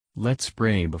Let's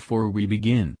pray before we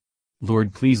begin.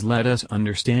 Lord, please let us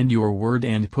understand your word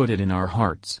and put it in our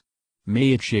hearts.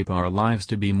 May it shape our lives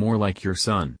to be more like your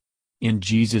Son. In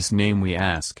Jesus' name we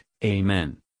ask,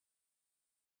 Amen.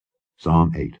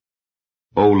 Psalm 8.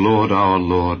 O Lord, our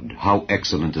Lord, how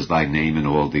excellent is thy name in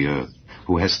all the earth,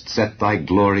 who hast set thy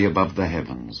glory above the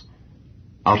heavens.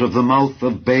 Out of the mouth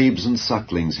of babes and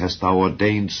sucklings hast thou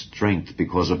ordained strength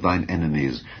because of thine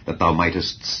enemies, that thou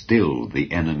mightest still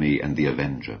the enemy and the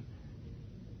avenger.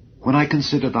 When I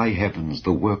consider thy heavens,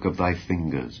 the work of thy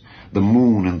fingers, the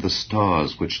moon and the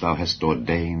stars which thou hast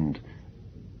ordained,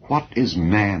 what is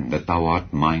man that thou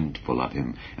art mindful of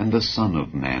him, and the son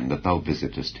of man that thou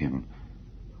visitest him?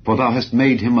 For thou hast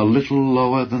made him a little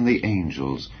lower than the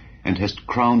angels, and hast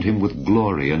crowned him with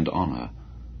glory and honor.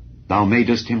 Thou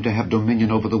madest him to have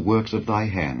dominion over the works of thy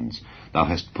hands. Thou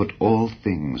hast put all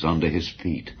things under his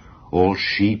feet, all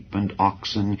sheep and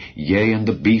oxen, yea, and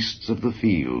the beasts of the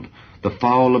field, the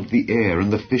fowl of the air,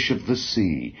 and the fish of the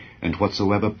sea, and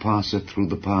whatsoever passeth through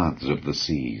the paths of the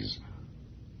seas.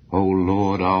 O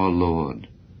Lord, our Lord,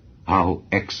 how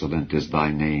excellent is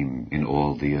thy name in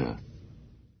all the earth.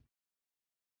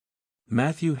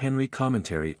 Matthew Henry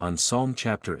Commentary on Psalm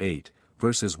chapter 8,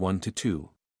 verses 1-2.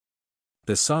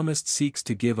 The psalmist seeks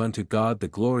to give unto God the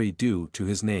glory due to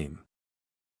his name.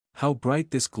 How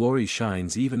bright this glory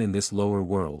shines even in this lower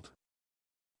world.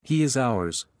 He is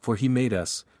ours, for he made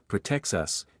us, protects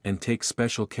us, and takes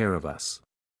special care of us.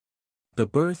 The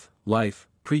birth, life,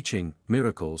 preaching,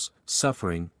 miracles,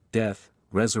 suffering, death,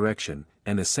 resurrection,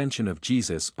 and ascension of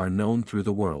Jesus are known through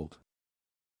the world.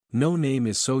 No name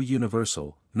is so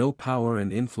universal, no power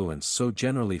and influence so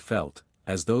generally felt,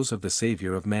 as those of the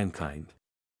Savior of mankind.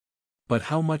 But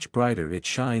how much brighter it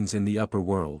shines in the upper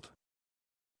world.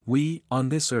 We, on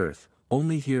this earth,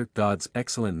 only hear God's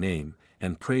excellent name,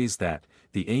 and praise that,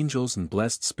 the angels and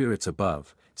blessed spirits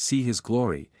above, see his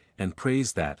glory, and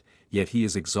praise that, yet he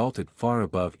is exalted far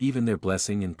above even their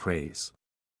blessing and praise.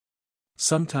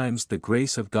 Sometimes the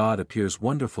grace of God appears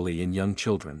wonderfully in young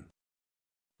children.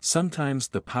 Sometimes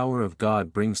the power of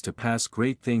God brings to pass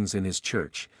great things in his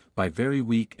church, by very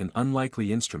weak and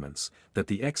unlikely instruments, that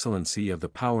the excellency of the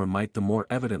power might the more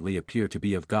evidently appear to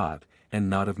be of God, and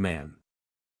not of man.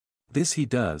 This he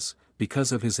does,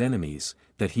 because of his enemies,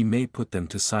 that he may put them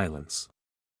to silence.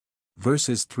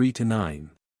 Verses 3-9.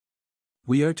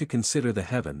 We are to consider the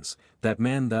heavens, that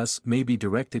man thus may be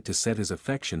directed to set his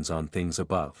affections on things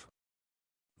above.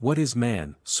 What is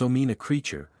man, so mean a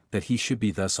creature, that he should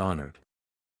be thus honored?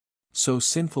 So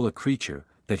sinful a creature,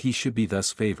 that he should be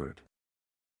thus favored?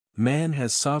 Man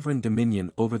has sovereign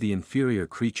dominion over the inferior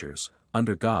creatures,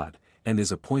 under God, and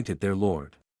is appointed their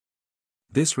Lord.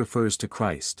 This refers to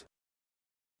Christ.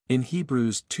 In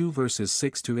Hebrews 2 verses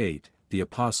 6-8, the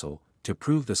Apostle, to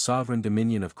prove the sovereign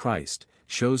dominion of Christ,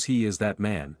 shows he is that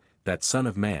man, that Son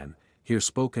of Man, here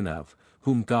spoken of,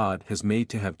 whom God has made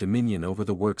to have dominion over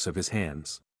the works of his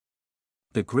hands.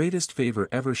 The greatest favor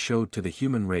ever showed to the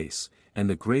human race, and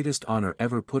the greatest honor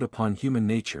ever put upon human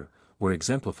nature, were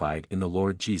exemplified in the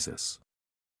Lord Jesus.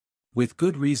 With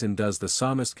good reason does the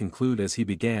psalmist conclude as he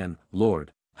began,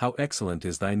 Lord, how excellent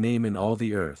is thy name in all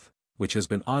the earth, which has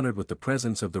been honored with the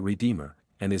presence of the Redeemer,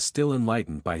 and is still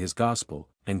enlightened by his gospel,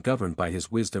 and governed by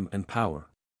his wisdom and power.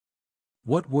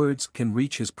 What words can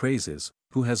reach his praises,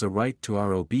 who has a right to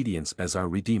our obedience as our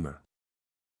Redeemer?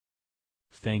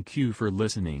 Thank you for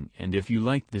listening, and if you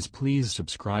liked this, please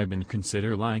subscribe and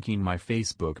consider liking my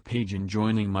Facebook page and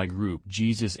joining my group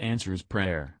Jesus Answers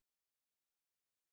Prayer.